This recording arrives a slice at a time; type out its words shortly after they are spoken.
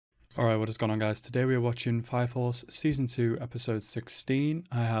Alright, what is going on, guys? Today we are watching Fire Force Season 2, Episode 16.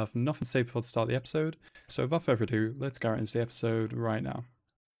 I have nothing to say before the start of the episode, so without further ado, let's get right into the episode right now.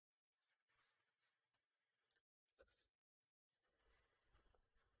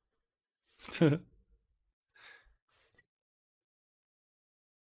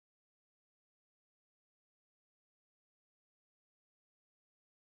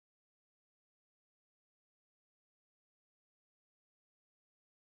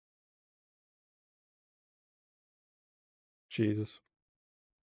 Jesus.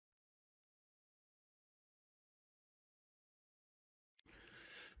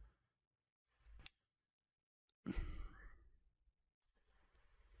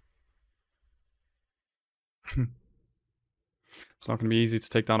 It's not going to be easy to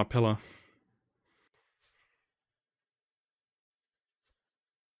take down a pillar.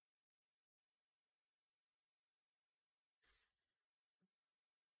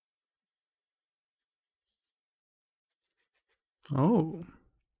 Oh.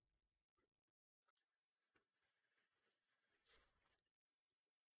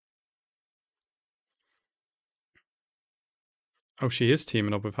 Oh, she is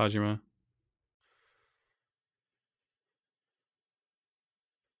teaming up with Hajime.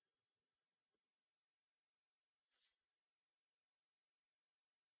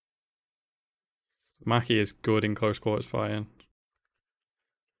 Maki is good in close quarters fighting.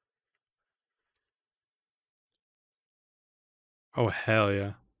 Oh, hell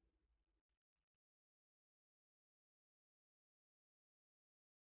yeah.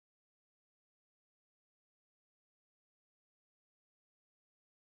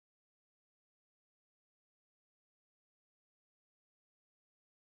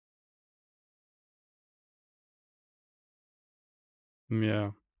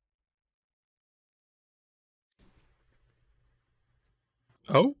 Yeah.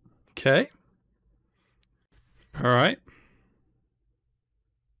 Oh, okay. Alright.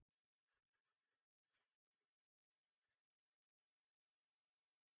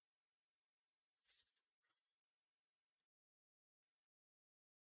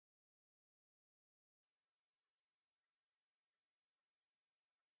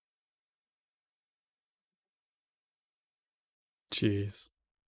 Jeez.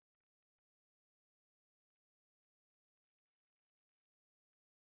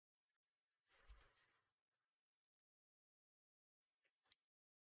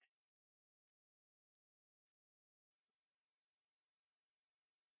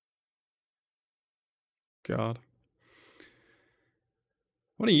 God.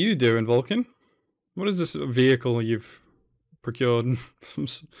 What are you doing, Vulcan? What is this vehicle you've procured?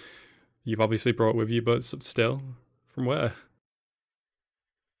 You've obviously brought with you, but still, from where?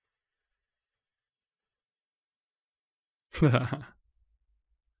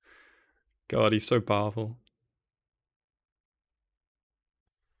 God, he's so powerful.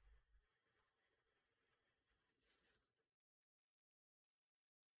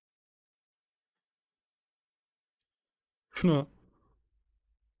 No,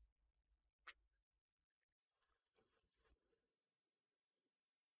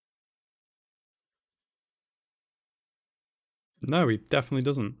 he definitely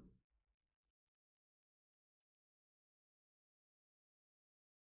doesn't.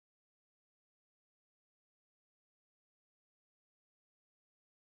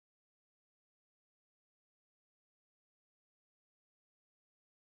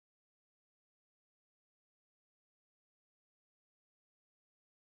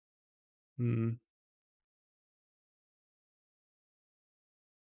 Mm,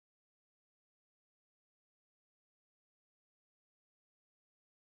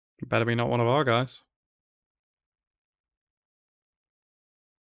 better be not one of our guys.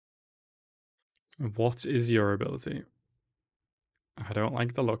 What is your ability? I don't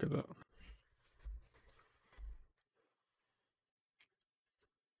like the look of it.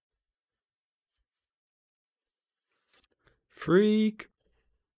 Freak.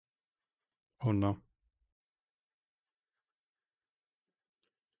 Oh no.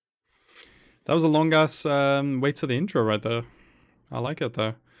 That was a long ass wait to the intro right there. I like it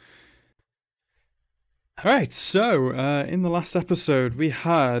though. Alright, so in the last episode we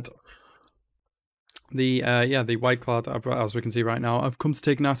had the white cloud, as we can see right now. I've come to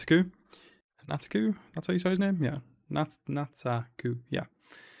take Nataku. Nataku? That's how you say his name? Yeah. Nataku, yeah.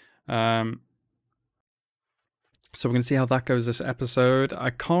 So we're going to see how that goes this episode. I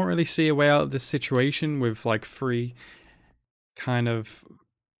can't really see a way out of this situation with like three kind of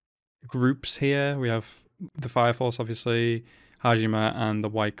groups here. We have the Fire Force, obviously, Hajime, and the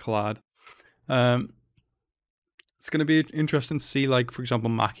White Clad. It's going to be interesting to see, like, for example,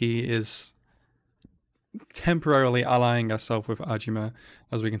 Maki is temporarily allying herself with Ajima,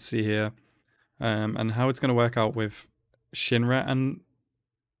 as we can see here, and how it's going to work out with Shinra and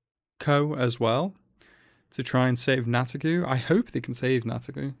Co as well to try and save Natsuko. I hope they can save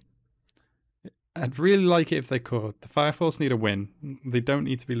Natsuko. I'd really like it if they could. The Fire Force need a win. They don't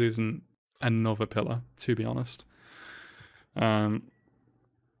need to be losing another pillar, to be honest.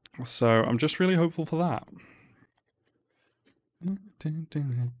 So I'm just really hopeful for that.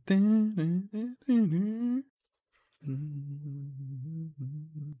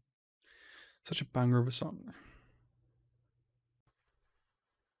 Such a banger of a song.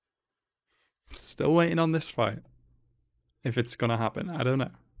 Still waiting on this fight. If it's gonna happen, I don't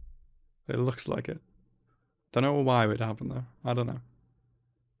know. It looks like it. Don't know why it would happen though. I don't know.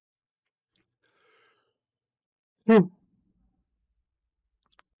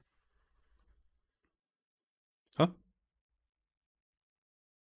 Huh?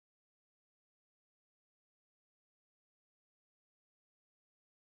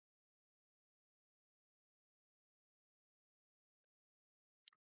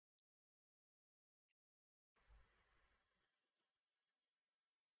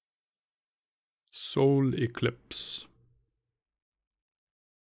 Soul Eclipse.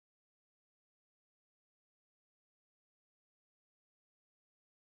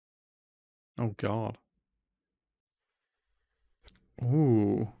 Oh god.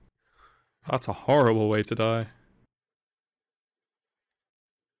 Ooh. That's a horrible way to die.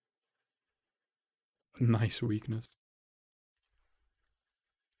 Nice weakness.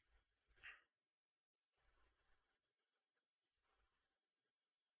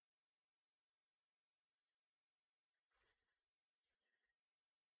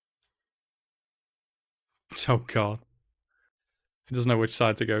 Oh god. He doesn't know which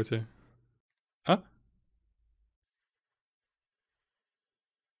side to go to. Huh?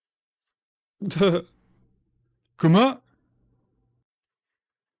 Kuma?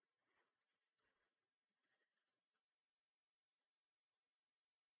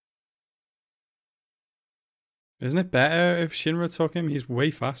 Isn't it better if Shinra took him? He's way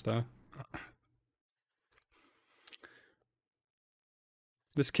faster.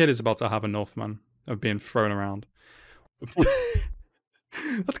 This kid is about to have enough, man, of being thrown around.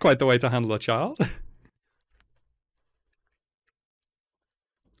 That's quite the way to handle a child.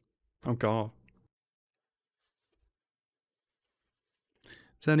 Oh god.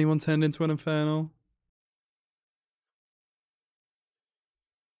 Has anyone turned into an infernal?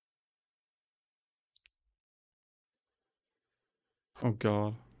 Oh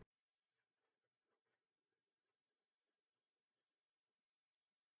god.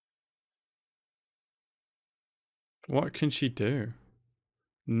 What can she do?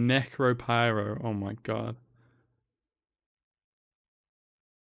 Necropyro. Oh my god.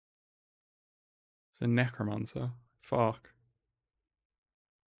 It's a necromancer. Fuck.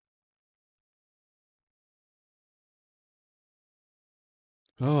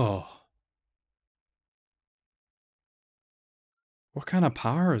 Oh. What kind of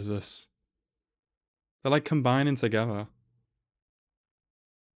power is this? They're like combining together.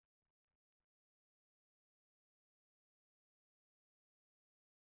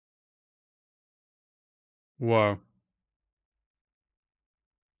 Whoa.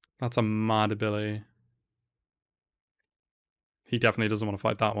 That's a mad ability. He definitely doesn't want to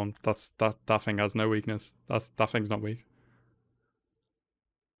fight that one. That thing has no weakness. That thing's not weak.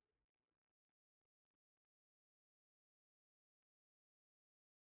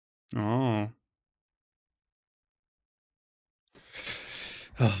 Oh.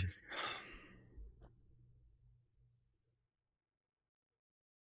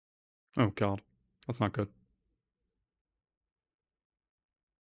 Oh god. That's not good.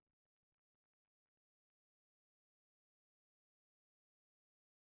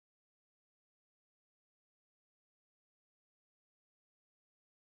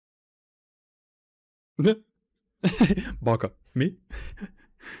 Baka. Me?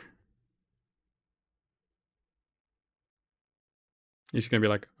 He's gonna be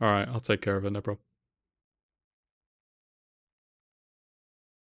like, alright, I'll take care of it, no problem.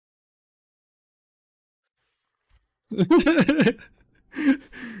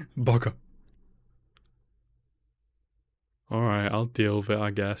 Baka. Alright, I'll deal with it, I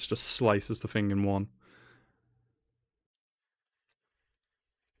guess. Just slices the thing in one.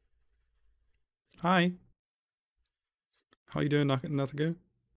 Hi. How you doing, Natsuko?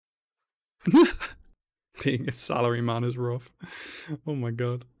 Being a salary man is rough. Oh my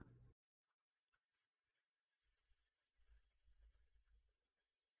god.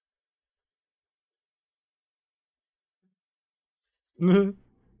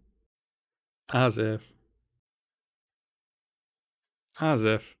 As if. As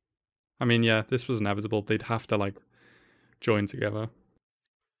if. I mean, yeah, this was inevitable. They'd have to, like, join together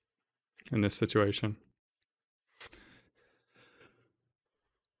in this situation.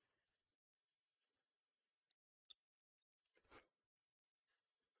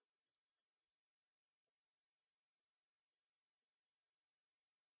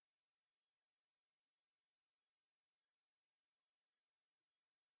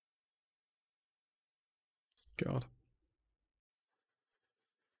 God.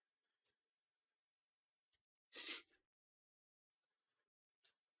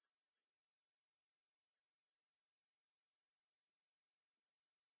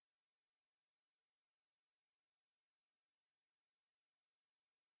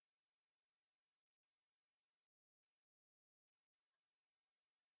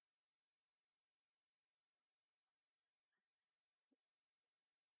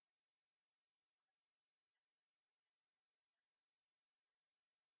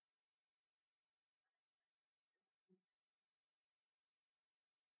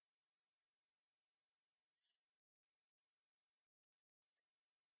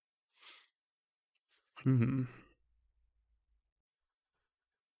 Hmm.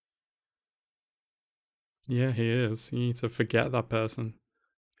 Yeah, he is. You need to forget that person.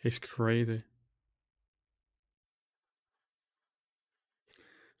 He's crazy.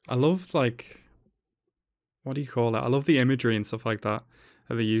 I love, like, what do you call it? I love the imagery and stuff like that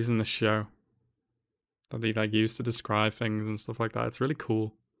they use in the show. That they, like, use to describe things and stuff like that. It's really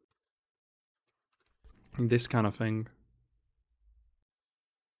cool. This kind of thing.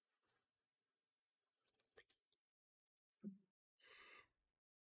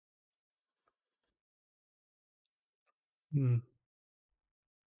 Hmm.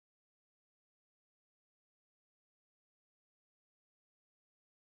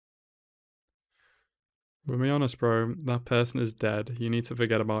 But be honest, bro, that person is dead. You need to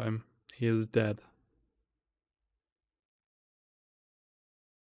forget about him. He is dead.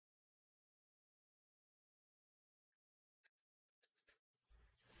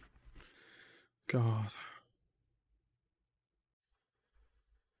 God.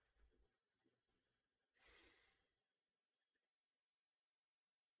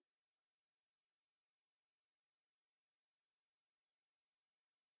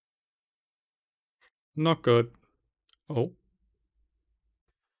 Not good. Oh.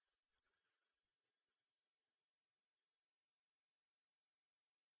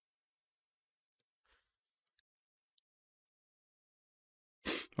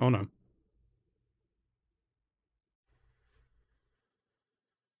 Oh no.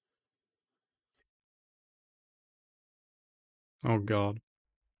 Oh god.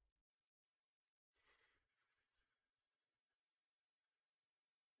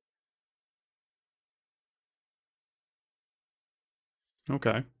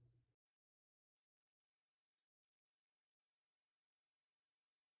 Okay.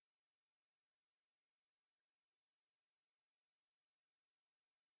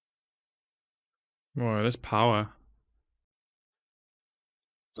 Boy, this power.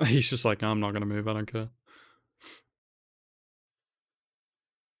 He's just like, I'm not gonna move, I don't care.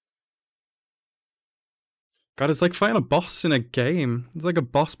 God, it's like fighting a boss in a game. It's like a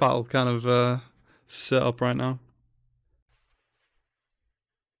boss battle kind of set up right now.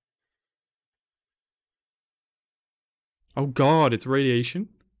 Oh god, it's radiation?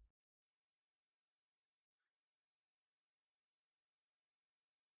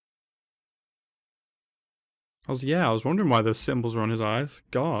 I was wondering why those symbols were on his eyes.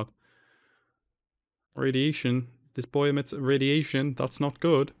 God. Radiation. This boy emits radiation. That's not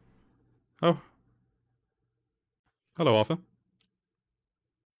good. Oh, hello, Arthur.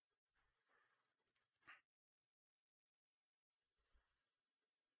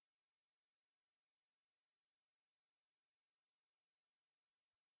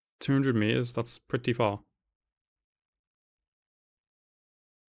 200 meters? That's pretty far.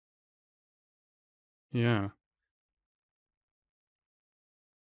 Yeah.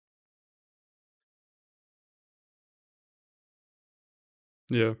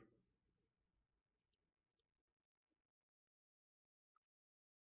 Yeah.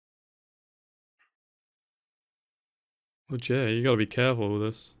 Well, Jay, you gotta be careful with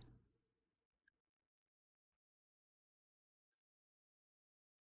this.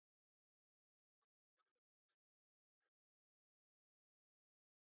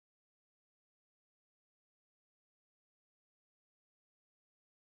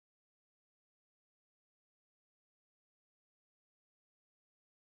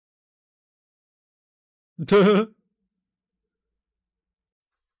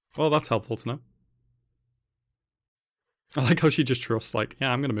 Well, that's helpful to know. I like how she just trusts, like,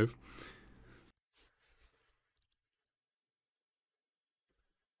 yeah, I'm gonna move.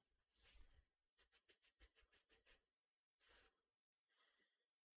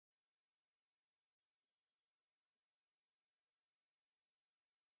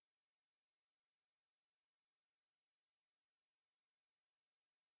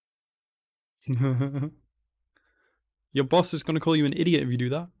 Your boss is gonna call you an idiot if you do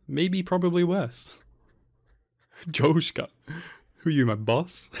that. Maybe, probably worse. Joshka. Who are you, my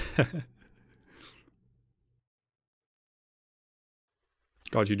boss?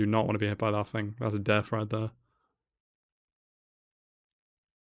 God, you do not want to be hit by that thing. That's death right there.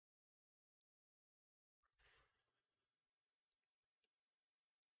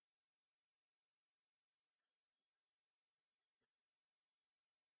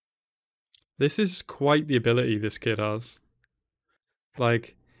 This is quite the ability this kid has.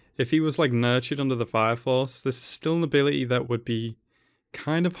 Like, if he was like nurtured under the Fire Force, this is still an ability that would be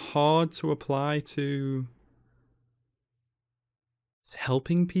kind of hard to apply to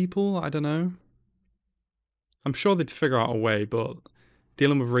helping people. I don't know. I'm sure they'd figure out a way, but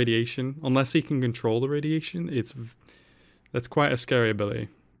dealing with radiation, unless he can control the radiation, that's quite a scary ability.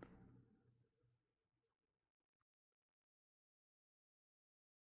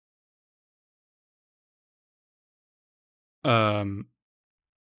 Um,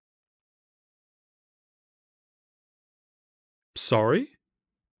 sorry.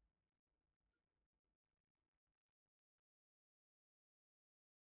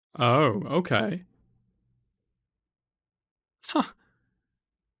 Oh, okay. Huh.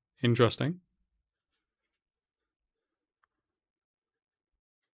 Interesting.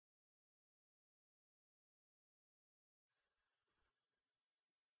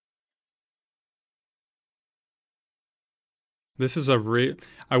 This is a real.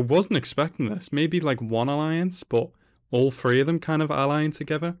 I wasn't expecting this. Maybe like one alliance, but all three of them kind of allying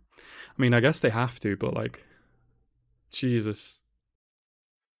together. I mean, I guess they have to, but like, Jesus.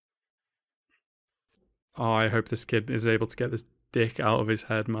 Oh, I hope this kid is able to get this dick out of his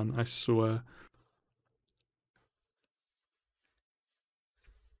head, man. I swear.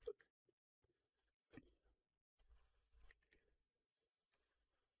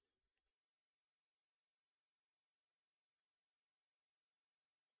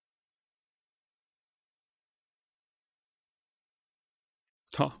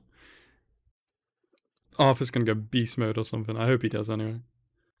 Oh, Arthur's gonna go beast mode or something. I hope he does anyway.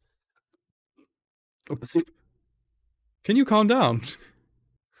 Can you calm down?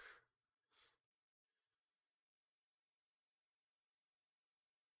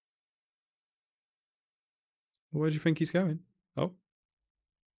 Where do you think he's going? Oh,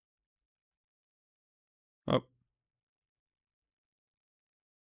 oh,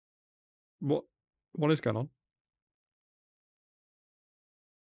 what? What is going on?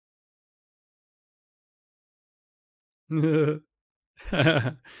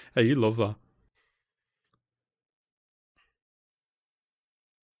 Hey, you love that.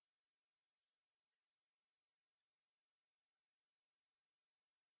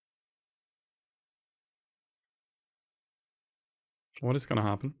 What is gonna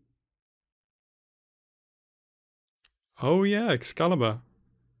happen? Oh yeah, Excalibur.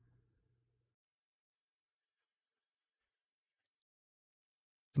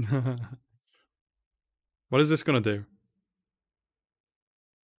 What is this gonna do?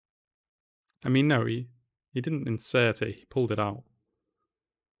 I mean, no, he didn't insert it. He pulled it out.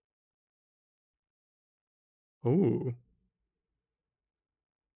 Ooh,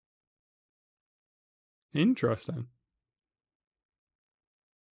 interesting.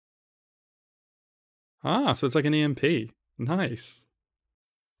 Ah, so it's like an EMP. Nice.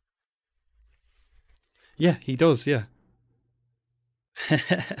 Yeah, he does. Yeah.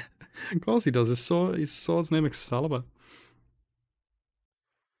 Of course he does. His sword's name Excalibur.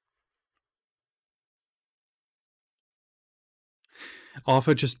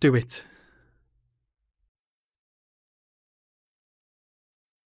 Arthur, just do it.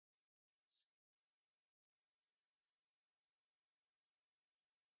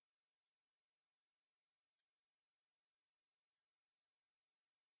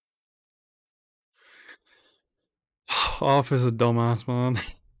 Arthur's a dumbass, man.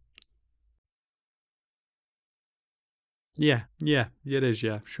 Yeah, yeah, it is.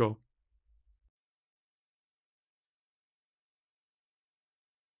 Yeah, sure.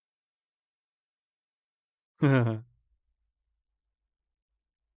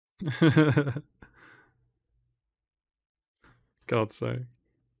 God's sake.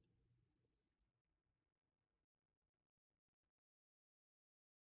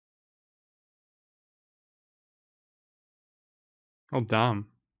 Oh, damn.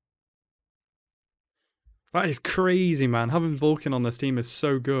 That is crazy, man. Having Vulcan on this team is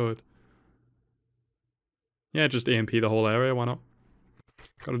so good. Yeah, just EMP the whole area. Why not?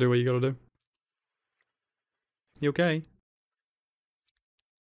 Gotta do what you gotta do. You okay?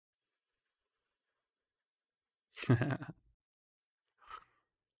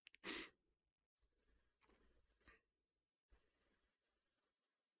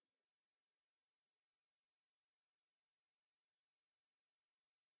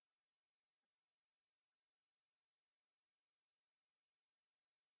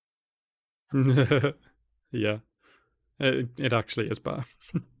 Yeah, it actually is bad.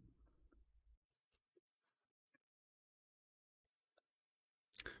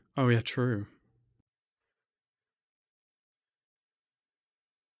 Oh, yeah, true.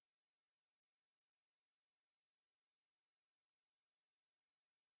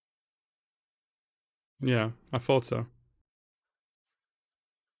 Yeah, I thought so.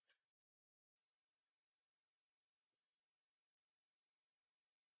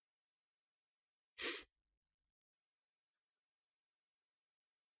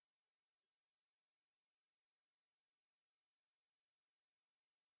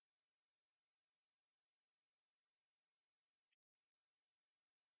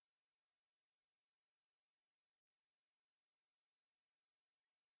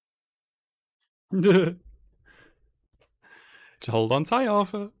 Just hold on tight,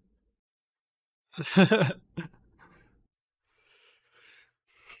 Arthur.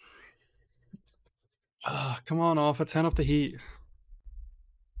 Come on, Arthur, turn up the heat.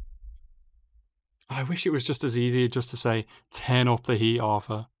 I wish it was just as easy just to say, turn up the heat,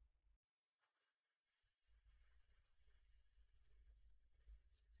 Arthur.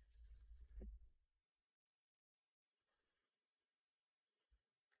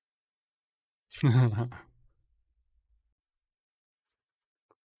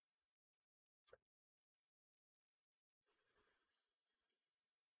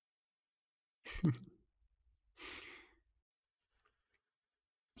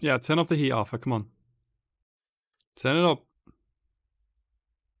 Yeah, turn up the heat, Arthur. Come on. Turn it up.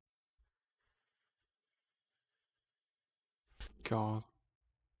 God.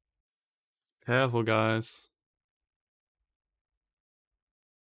 Careful, guys.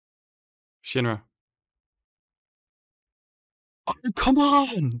 Shinra. Oh, come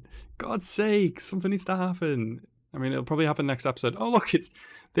on! God's sake, something needs to happen. I mean, it'll probably happen next episode. Oh, look, it's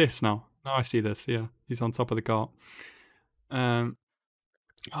this now. Now I see this. Yeah, he's on top of the cart. Um.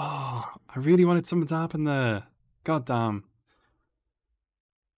 Oh, I really wanted something to happen there. God damn.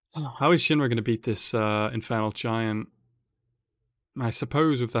 How is Shinra going to beat this infernal giant? I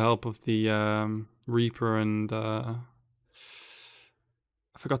suppose with the help of the Reaper and I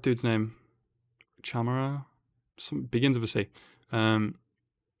forgot dude's name. Chamara. Some begins with a C. I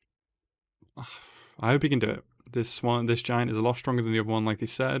hope he can do it. This giant is a lot stronger than the other one, like they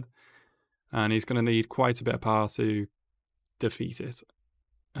said, and he's going to need quite a bit of power to defeat it.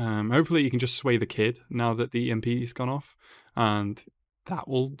 Hopefully, he can just sway the kid now that the EMP's gone off, and that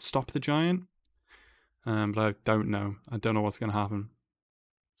will stop the giant. But I don't know. I don't know what's going to happen.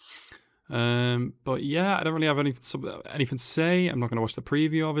 But yeah, I don't really have anything to say. I'm not going to watch the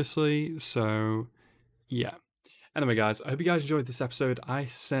preview, obviously. So yeah. Anyway, guys, I hope you guys enjoyed this episode. I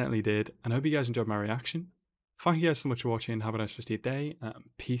certainly did, and I hope you guys enjoyed my reaction. Thank you guys so much for watching. Have a nice rest of your day.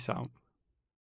 Peace out.